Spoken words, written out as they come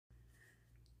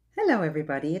Hello,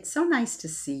 everybody. It's so nice to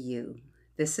see you.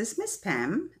 This is Miss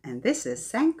Pam, and this is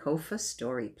Sankofa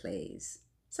Story Plays.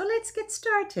 So let's get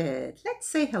started. Let's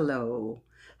say hello.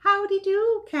 Howdy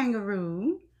do,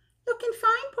 kangaroo. Looking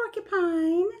fine,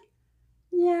 porcupine.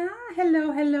 Yeah,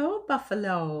 hello,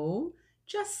 buffalo.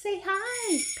 Just say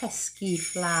hi, pesky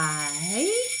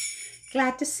fly.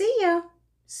 Glad to see you,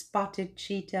 spotted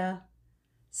cheetah.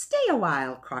 Stay a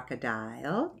while,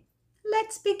 crocodile.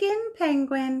 Let's begin,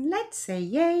 penguin. Let's say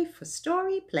yay for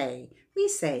story play. We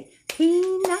say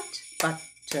peanut,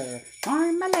 butter,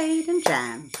 marmalade, and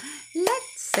jam.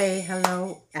 Let's say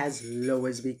hello as low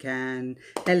as we can.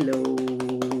 Hello.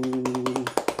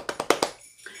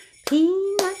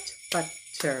 Peanut,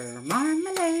 butter,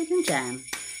 marmalade, and jam.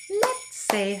 Let's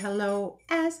say hello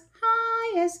as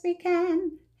high as we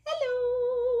can. Hello,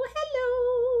 hello.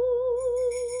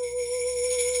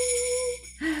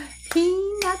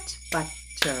 Peanut,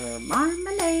 butter,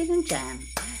 marmalade, and jam.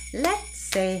 Let's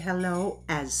say hello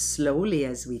as slowly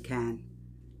as we can.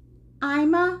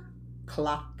 I'm a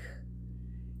clock.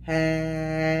 Hello.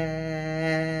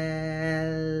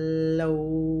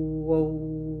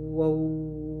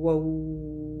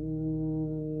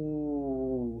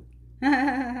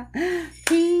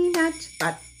 Peanut,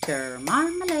 butter,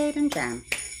 marmalade, and jam.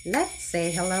 Let's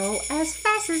say hello as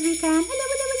fast as we can. Hello,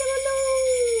 hello, hello, hello.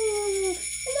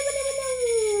 Hello, hello, hello.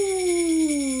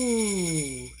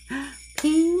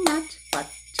 Peanut,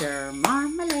 butter,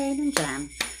 marmalade, and jam.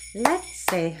 Let's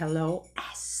say hello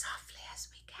as softly as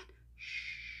we can.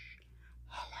 Shh.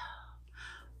 Hello.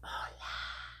 Hola.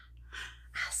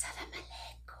 Assalamu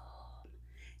alaikum.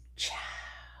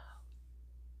 Ciao.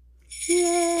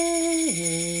 Yay!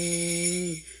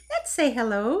 Let's say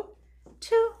hello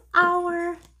to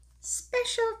our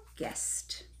special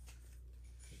guest.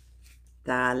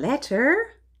 The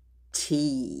letter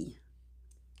T.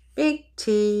 Big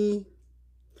T,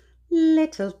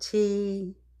 little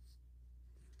T.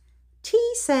 T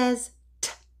says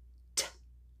t, t,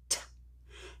 t.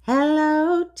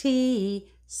 Hello, T,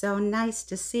 so nice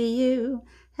to see you.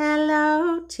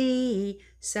 Hello, T,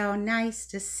 so nice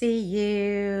to see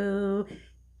you.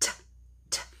 T,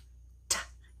 t, t.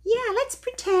 Yeah, let's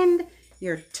pretend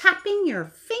you're tapping your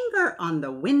finger on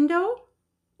the window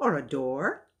or a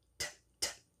door. T, t,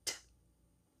 t.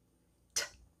 T,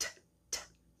 t, t.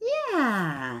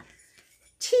 Yeah.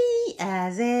 T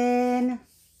as in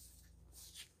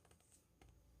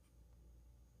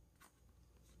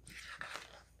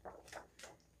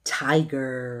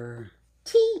tiger.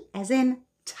 T as in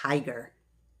tiger.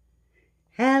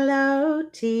 Hello,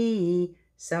 T,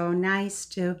 so nice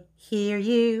to hear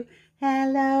you.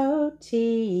 Hello,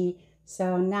 T,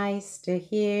 so nice to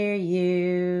hear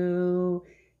you.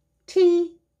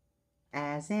 T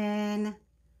as in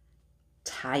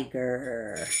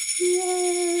tiger.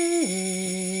 Yay!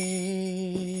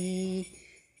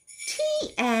 T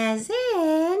as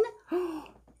in,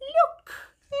 look,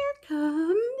 here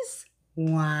comes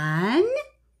one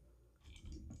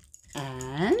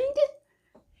and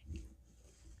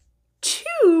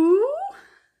two.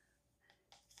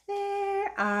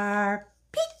 There are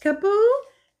peekaboo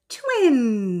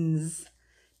twins.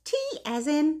 T as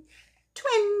in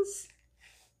twins.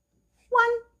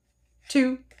 1,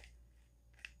 2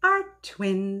 are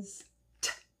twins.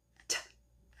 T, t,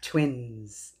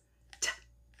 twins. T,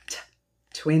 t,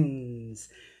 twins.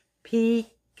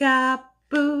 Peekaboo,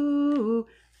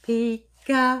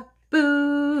 peekaboo.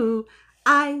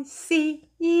 I see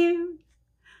you.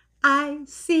 I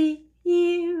see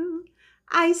you.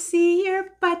 I see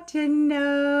your button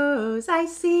nose. I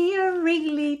see your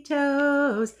wriggly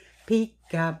toes.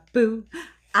 Peekaboo,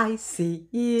 I see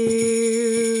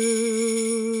you.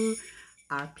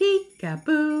 Our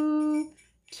peekaboo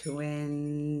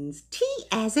twins. T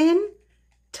as in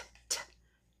t, t,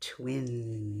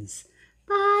 twins.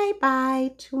 Bye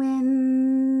bye,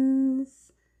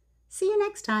 twins. See you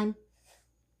next time.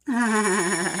 All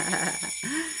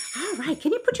right,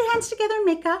 can you put your hands together and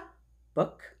make a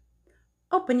book?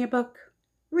 Open your book,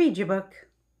 read your book.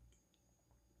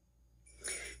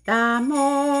 The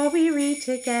more we read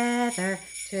together,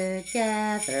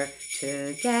 together,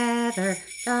 together,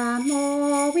 the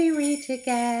more we read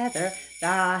together,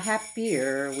 the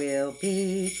happier we'll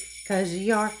be. 'Cause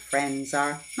your friends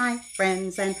are my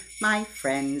friends and my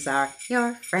friends are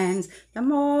your friends. The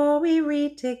more we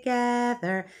read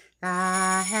together, the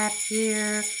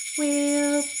happier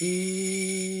we'll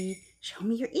be. Show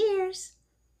me your ears.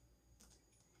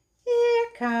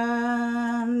 Here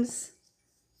comes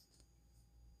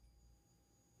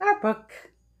our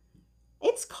book.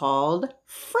 It's called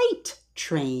Freight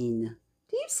Train.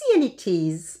 Do you see any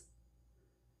T's?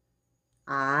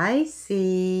 I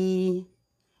see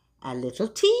a little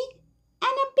T,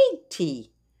 and a big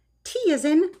T. T is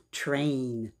in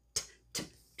train.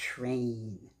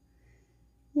 Train.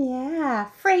 Yeah,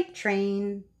 freight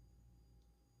train.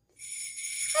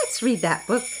 Let's read that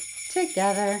book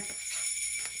together.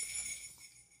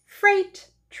 Freight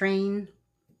train.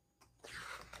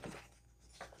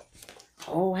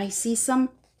 Oh, I see some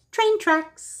train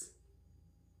tracks.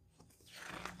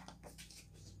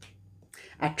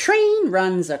 A train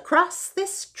runs across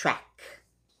this track.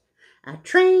 A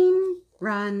train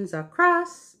runs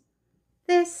across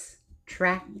this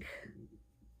track.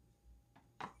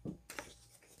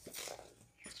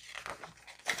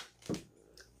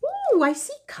 Ooh, I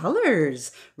see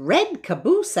colors. Red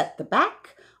caboose at the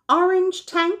back, orange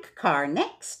tank car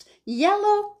next,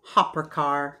 yellow hopper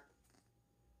car.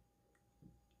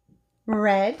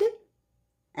 Red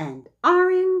and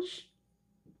orange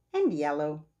and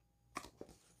yellow.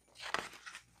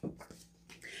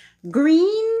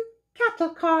 Green cattle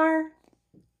car,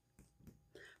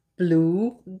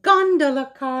 blue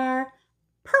gondola car,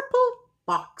 purple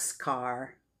box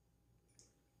car.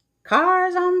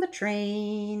 Cars on the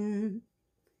train.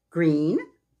 Green,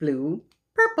 blue,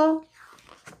 purple.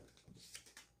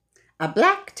 A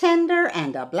black tender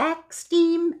and a black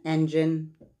steam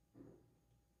engine.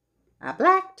 A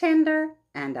black tender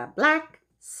and a black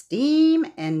steam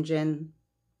engine.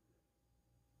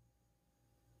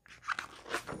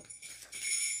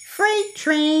 Freight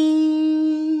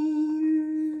train.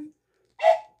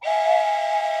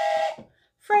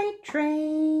 Freight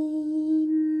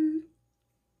train.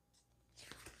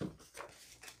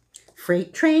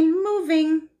 Freight train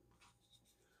moving.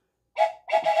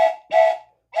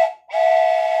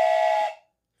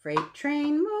 Freight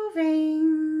train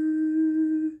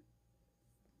moving.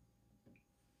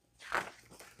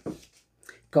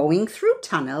 Going through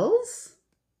tunnels.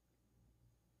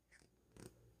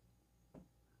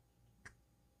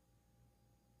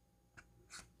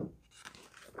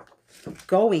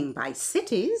 Going by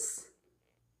cities.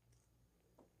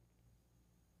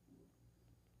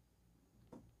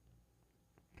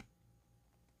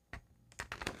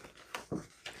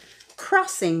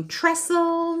 Crossing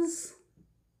trestles.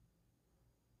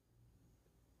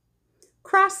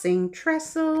 Crossing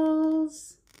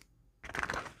trestles.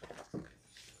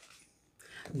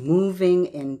 Moving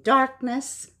in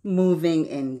darkness, moving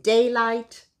in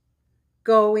daylight.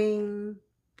 Going,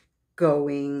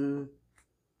 going,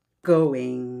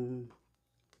 going.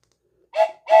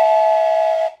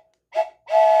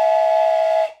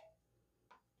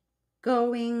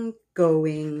 Going,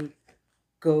 going,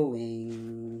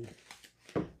 going.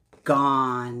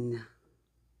 Gone.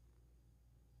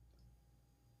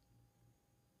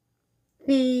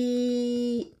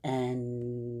 The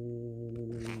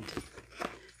end.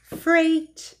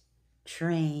 Freight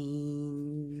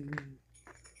train.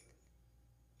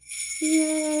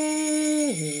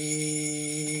 Yay!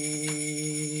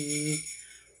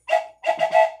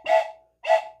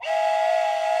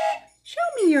 Show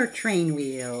me your train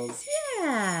wheels.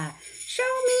 Yeah, show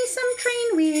me some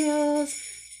train wheels.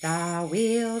 The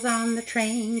wheels on the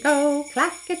train go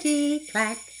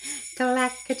clackety-clack,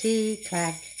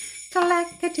 clackety-clack,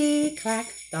 clackety-clack.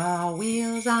 The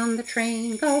wheels on the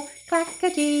train go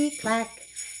clackety-clack.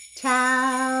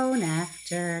 Town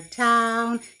after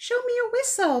town. Show me your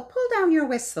whistle. Pull down your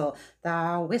whistle.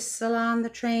 The whistle on the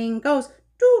train goes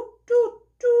doot, doot,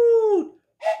 doot.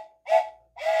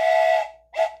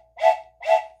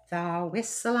 The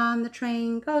whistle on the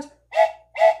train goes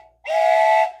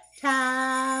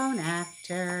town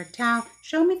after town.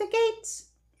 Show me the gates.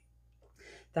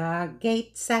 The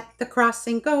gates at the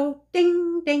crossing go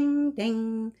ding, ding,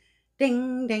 ding,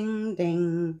 ding, ding,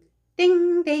 ding,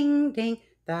 ding, ding, ding.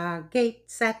 The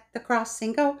gates at the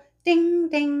crossing go ding,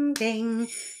 ding, ding.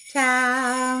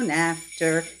 Town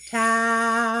after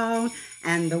town.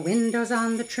 And the windows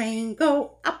on the train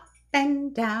go up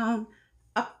and down,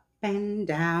 up and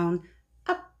down,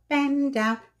 up and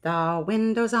down. The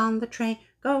windows on the train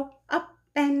go up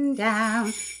and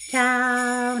down.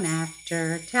 Town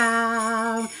after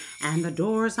town. And the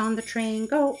doors on the train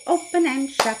go open and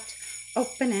shut,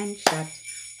 open and shut,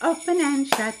 open and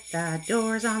shut. The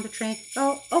doors on the train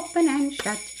go open and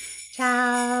shut.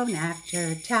 Town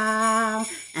after town.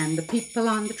 And the people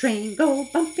on the train go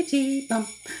bumpity bump,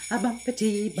 a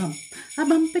bumpity bump, a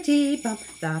bumpity bump.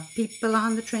 The people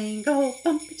on the train go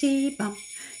bumpity bump.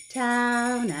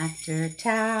 Town after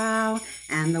town.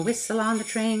 And the whistle on the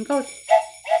train goes.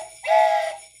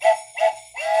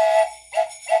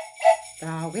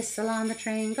 The whistle on the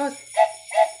train goes.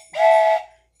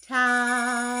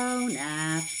 Town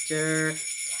after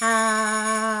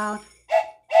town.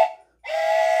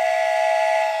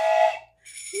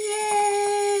 Yeah.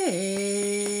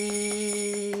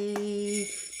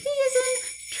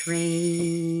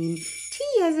 train. T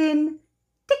as in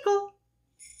tickle.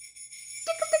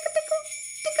 Tickle, tickle, tickle.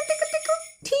 Tickle, tickle, tickle.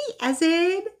 T as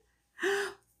in,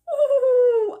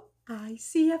 ooh, I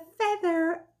see a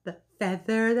feather. The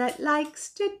feather that likes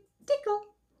to tickle.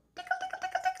 Tickle, tickle,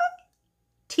 tickle, tickle.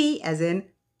 T as in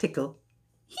tickle.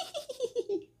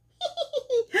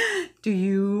 Do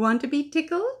you want to be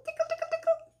tickled? Tickle, tickle,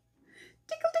 tickle.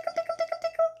 Tickle, tickle, tickle, tickle,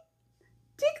 tickle.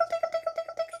 Tickle, tickle, tickle,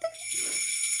 tickle, tickle, tickle.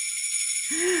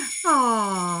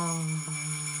 Aww.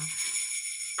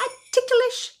 A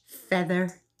ticklish feather.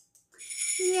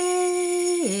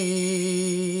 Yay.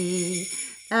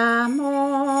 The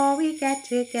more we get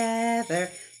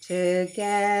together,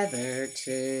 together,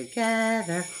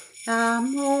 together. The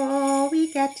more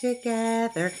we get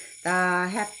together, the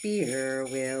happier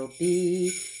we'll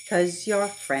be. 'Cause your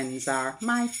friends are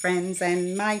my friends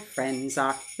and my friends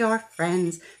are your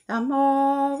friends. The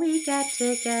more we get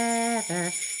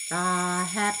together, the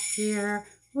happier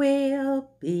we'll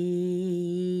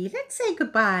be. Let's say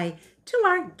goodbye to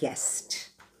our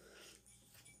guest.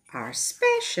 Our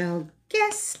special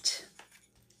guest,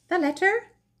 the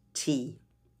letter T.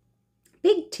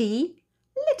 Big T,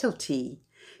 little t.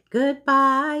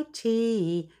 Goodbye,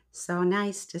 T. So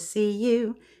nice to see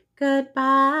you.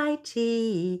 Goodbye,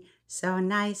 T. So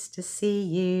nice to see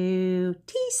you.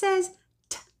 T says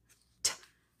t, t,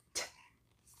 t.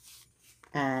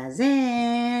 As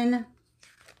in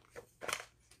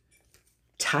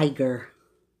tiger.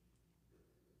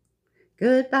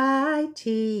 Goodbye,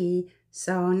 T.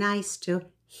 So nice to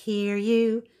hear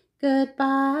you.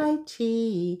 Goodbye,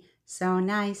 T. So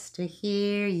nice to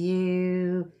hear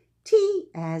you. T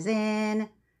as in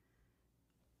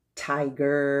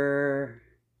tiger.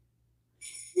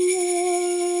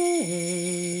 Yay!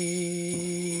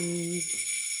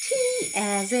 T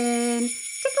as in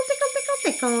tickle, tickle, tickle,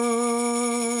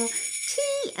 tickle. T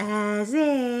as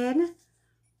in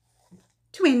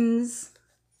twins.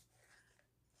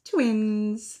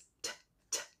 Twins. T,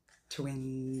 t,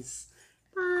 twins.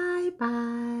 Bye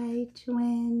bye,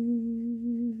 twins.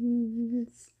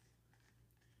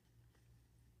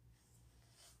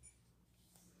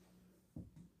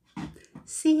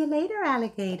 See you later,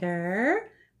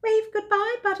 alligator. Wave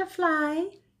goodbye, butterfly.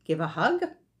 Give a hug,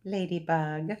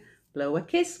 ladybug. Blow a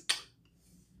kiss,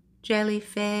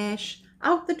 jellyfish.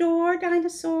 Out the door,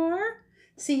 dinosaur.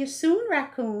 See you soon,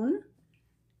 raccoon.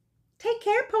 Take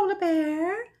care, polar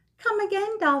bear. Come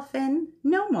again, dolphin.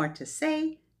 No more to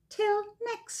say. Till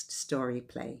next story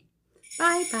play.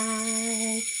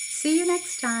 Bye-bye. See you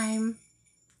next time.